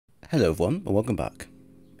Hello everyone and welcome back.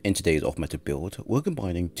 In today's off-meta build, we're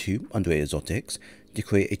combining two underrated exotics to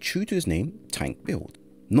create a true to its name tank build.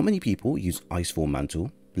 Not many people use ICEFALL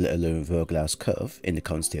Mantle, let alone Verglas Curve in the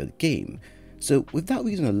current state of the game, so with that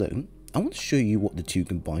reason alone, I want to show you what the two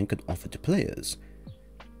combined can offer to players.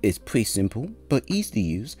 It's pretty simple but easy to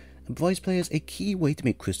use and provides players a key way to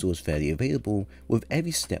make crystals fairly available with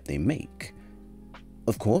every step they make.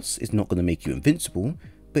 Of course, it's not going to make you invincible,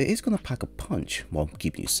 but it is going to pack a punch while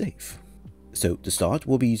keeping you safe. So to start,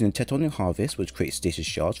 we'll be using Tectonic Harvest, which creates stasis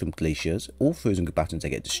shards from glaciers or frozen combatants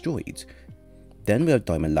that get destroyed. Then we have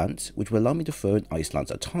Diamond Lance, which will allow me to throw an Ice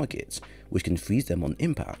Lance at targets, which can freeze them on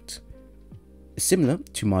impact. Similar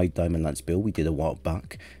to my Diamond Lance build we did a while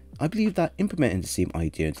back, I believe that implementing the same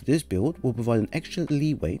idea into this build will provide an extra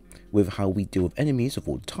leeway with how we deal with enemies of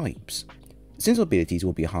all types. Since our abilities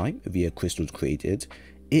will be high via crystals created,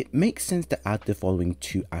 it makes sense to add the following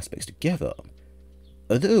two aspects together.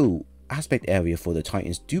 Although aspect area for the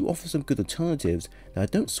Titans do offer some good alternatives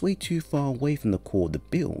that don't sway too far away from the core of the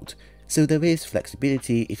build, so there is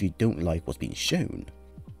flexibility if you don't like what's being shown.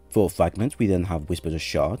 For Fragments, we then have Whispers of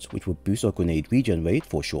Shards, which will boost our grenade regen rate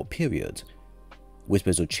for a short period.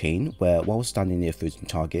 Whispers of Chain, where while standing near frozen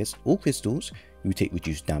targets or crystals, you take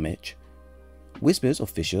reduced damage. Whispers of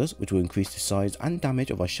Fissures, which will increase the size and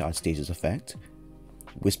damage of our Shattered Stasis effect.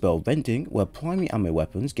 Whisper of Rending, where primary ammo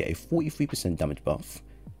weapons get a 43% damage buff.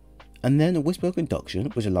 And then a Whisper of Conduction,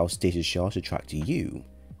 which allows stasis shards to track to you.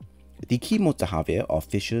 The key mods to have here are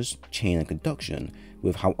Fissures, Chain and Conduction,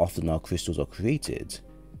 with how often our crystals are created.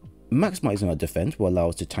 Maximizing our defense will allow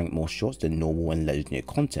us to tank more shots than normal and legendary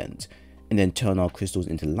content, and then turn our crystals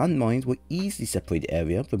into landmines will easily separate the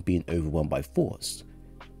area from being overwhelmed by force.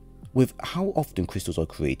 With how often crystals are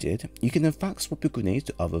created, you can in fact swap your grenades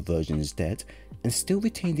to other versions instead and still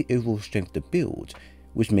retain the overall strength of the build,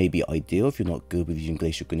 which may be ideal if you're not good with using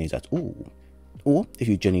glacial grenades at all, or if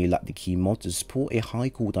you generally lack the key mod to support a high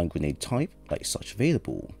cooldown grenade type like such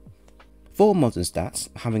available. For mods and stats,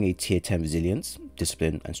 having a tier 10 resilience,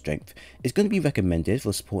 discipline and strength is going to be recommended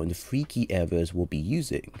for supporting the three key areas we'll be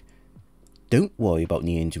using. Don't worry about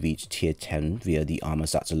needing to reach tier 10 via the armor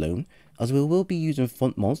stats alone, as we will be using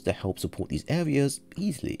front mods to help support these areas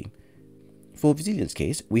easily. For resilience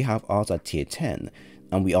case, we have ours at tier 10,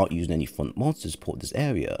 and we aren't using any front mods to support this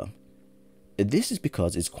area. This is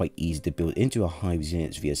because it's quite easy to build into a high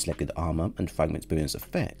resilience via selected armor and fragments bonus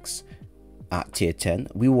effects. At tier 10,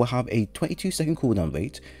 we will have a 22-second cooldown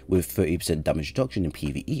rate with 30% damage reduction in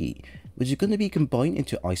PvE, which is going to be combined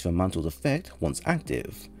into ICEFALL Mantle's effect once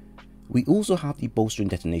active. We also have the bolstering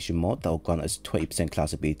detonation mod that will grant us 20%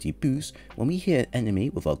 class ability boost when we hit an enemy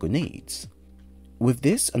with our grenades. With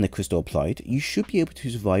this and the crystal applied, you should be able to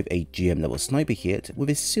survive a GM level sniper hit with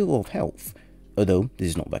a 0 of health, although this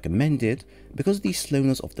is not recommended because of the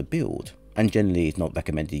slowness of the build, and generally it's not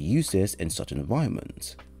recommended to use this in such an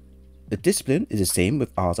environment. The discipline is the same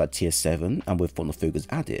with ours at tier 7 and with front focus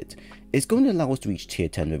added. It's going to allow us to reach tier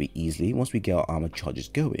 10 very easily once we get our armor charges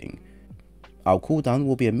going. Our cooldown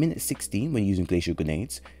will be a minute 16 when using glacial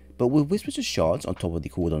grenades, but with Whispers of Shards on top of the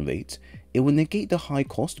cooldown rate, it will negate the high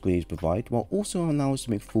cost grenades provide while also allow us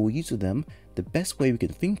to make full use of them the best way we can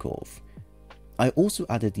think of. I also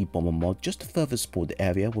added the bomber mod just to further support the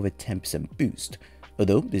area with a 10% boost,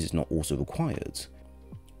 although this is not also required.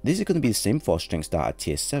 This is going to be the same for our strength stat at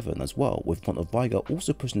tier 7 as well, with Front of Vigor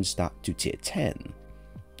also pushing the stat to tier 10.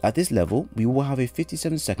 At this level, we will have a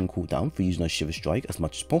 57-second cooldown for using our Shiver Strike as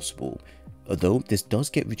much as possible, although this does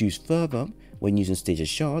get reduced further when using stasis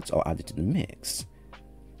shards are added to the mix.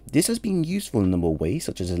 This has been useful in a number of ways,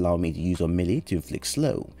 such as allowing me to use our melee to inflict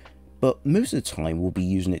slow, but most of the time we'll be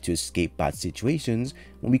using it to escape bad situations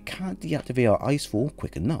when we can't deactivate our ICEFALL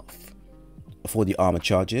quick enough. For the armor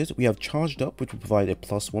charges, we have Charged Up, which will provide a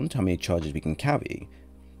 +1 to how many charges we can carry.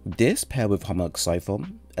 This, paired with Harmonic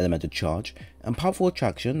Siphon, Elemental Charge, and Powerful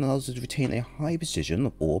Attraction, allows us to retain a high precision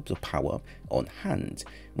of orbs of power on hand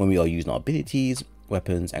when we are using our abilities,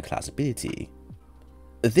 weapons, and class ability.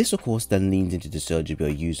 This of course then leans into the surge we are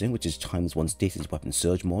using, which is ×1 stasis weapon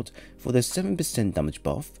surge mod for the 7% damage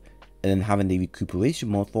buff, and then having the recuperation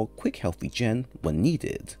mod for quick health regen when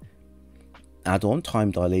needed. Add on time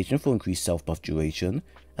dilation for increased self buff duration,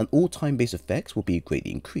 and all time based effects will be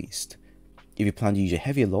greatly increased. If you plan to use your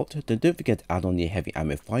heavy a lot, then don't forget to add on the heavy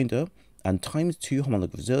ammo finder and ×2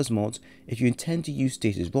 harmonic reserves mods if you intend to use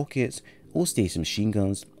stasis rockets or stasis machine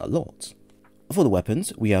guns a lot. For the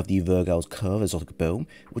weapons, we have the Verglas Curve exotic bow,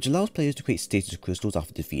 which allows players to create stasis crystals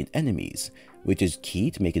after defeating enemies, which is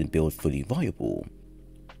key to making the build fully viable.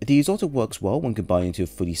 The exotic works well when combined into a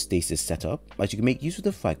fully stasis setup, as you can make use of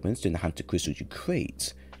the fragments to enhance the crystals you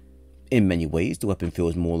create. In many ways, the weapon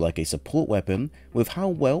feels more like a support weapon with how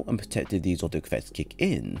well and protected the exotic effects kick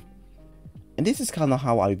in. And this is kind of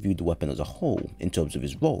how I view the weapon as a whole in terms of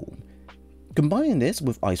its role. Combining this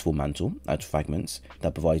with ICEFALL Mantle and Fragments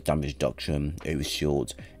that provides damage reduction,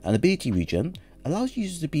 overshield, and ability regen allows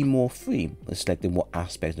users to be more free in selecting what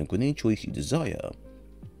aspects of grenade choice you desire.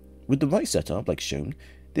 With the right setup, like shown,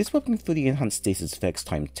 this weapon can fully enhance stasis effects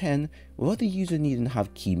times 10 without the user needing to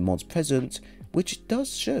have key mods present, which it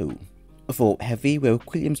does show. For heavy, we have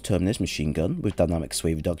Williams Terminus machine gun with dynamic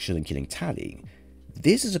sway reduction and killing tally.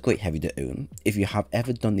 This is a great heavy to own if you have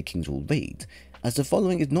ever done the King's Roll raid, as the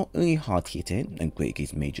following is not only hard hitting and great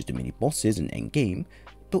against majors to mini bosses in endgame,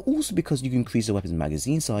 but also because you can increase the weapon's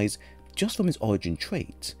magazine size just from its origin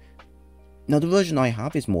trait. Now the version I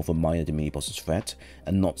have is more for minor to mini bosses threat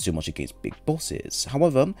and not so much against big bosses,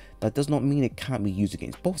 however that does not mean it can't be used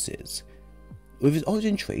against bosses. With its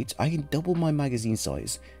origin trait, I can double my magazine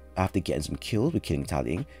size after getting some kills with killing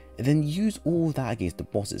tallying, and then use all of that against the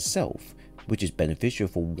boss itself, which is beneficial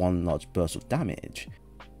for one large burst of damage.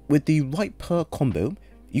 With the right perk combo,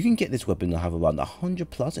 you can get this weapon to have around 100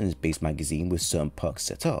 plus in its base magazine with certain perk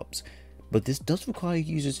setups, but this does require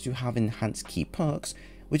users to have enhanced key perks,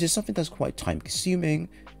 which is something that's quite time consuming,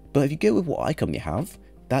 but if you go with what I currently have,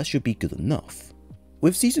 that should be good enough.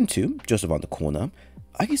 With Season 2 just around the corner,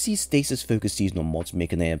 I can see Stasis focused seasonal mods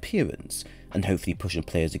making an appearance, and hopefully pushing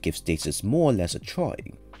players to give Stasis more or less a try.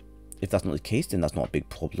 If that's not the case, then that's not a big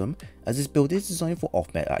problem, as this build is designed for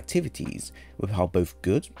off-meta activities, with how both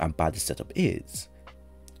good and bad the setup is.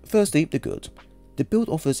 Firstly, the good. The build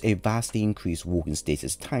offers a vastly increased walking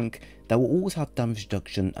stasis tank that will always have damage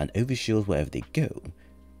reduction and overshield wherever they go.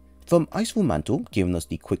 From ICEFALL Mantle giving us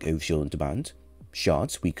the quick overshield on demand,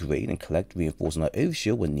 shards we create and collect reinforcing our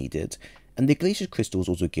overshield when needed, and the glacier crystals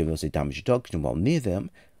also giving us a damage reduction while near them,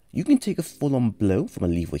 you can take a full-on blow from a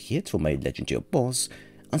lethal hit from a legendary boss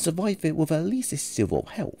and survive it with at least a silver of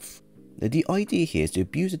health. The idea here is to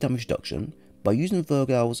abuse the damage reduction by using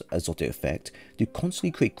Verglas' exotic effect to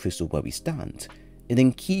constantly create crystals where we stand, and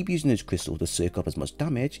then keep using those crystals to soak up as much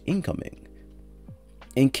damage incoming.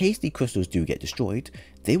 In case the crystals do get destroyed,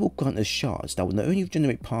 they will grant us shards that will not only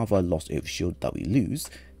regenerate part of our lost overshield that we lose,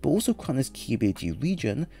 but also grant us key ability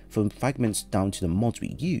regen from fragments down to the mods we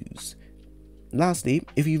use. Lastly,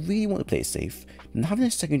 if you really want to play it safe, then having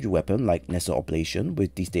a secondary weapon like Nestor Oblation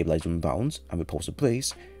with destabilizing rounds and repulsive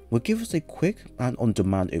brace will give us a quick and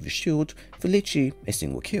on-demand overshield for literally a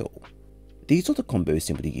single kill. These sort of combo is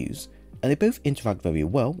simple to use, and they both interact very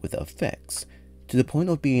well with their effects, to the point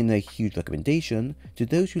of being a huge recommendation to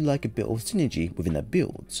those who like a bit of synergy within their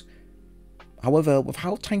builds. However, with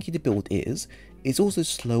how tanky the build is, it's also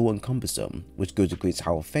slow and cumbersome, which goes against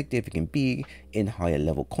how effective it can be in higher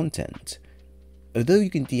level content. Although you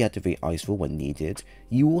can deactivate ICEFALL when needed,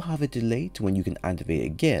 you will have a delay to when you can activate it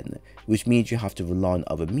again, which means you have to rely on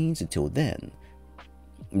other means until then.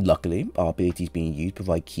 Luckily, our abilities being used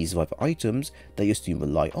provide key survivor items that your student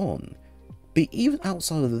rely on, but even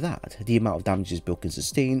outside of that, the amount of damage this build can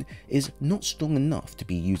sustain is not strong enough to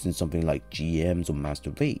be used in something like GMs or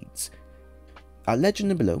master raids. At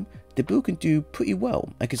legend and below, the build can do pretty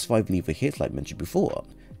well and can survive lethal hits like mentioned before,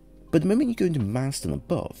 but the moment you go into master and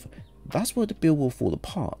above, that's where the build will fall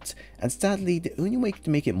apart, and sadly the only way to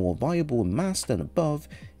make it more viable in master and above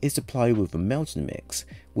is to apply with a melt in the mix,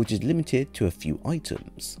 which is limited to a few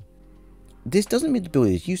items. This doesn't mean the build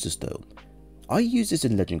is useless though. I use this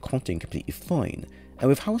in legend content completely fine, and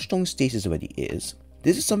with how strong Stasis already is,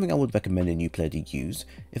 this is something I would recommend a new player to use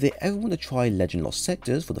if they ever want to try legend lost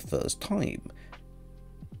sectors for the first time.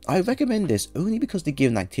 I recommend this only because the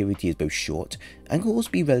given activity is both short and can also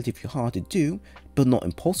be relatively hard to do, but not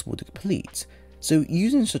impossible to complete, so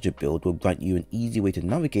using such a build will grant you an easy way to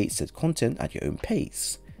navigate said content at your own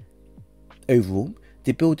pace. Overall,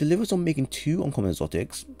 the build delivers on making two uncommon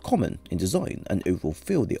exotics common in design and overall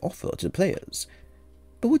feel they offer to the players.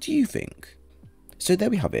 But what do you think? So there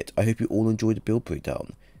we have it. I hope you all enjoyed the build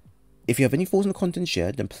breakdown. If you have any thoughts on the content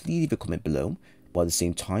shared, then please leave a comment below. But at the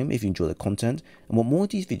same time, if you enjoy the content and want more of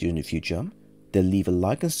these videos in the future, then leave a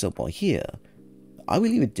like and sub while here. I will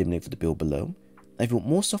leave a dim link for the build below. And if you want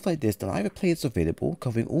more stuff like this, then I have a playlist available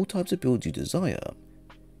covering all types of builds you desire.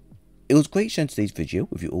 It was great sharing today's video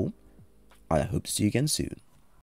with you all, and I hope to see you again soon.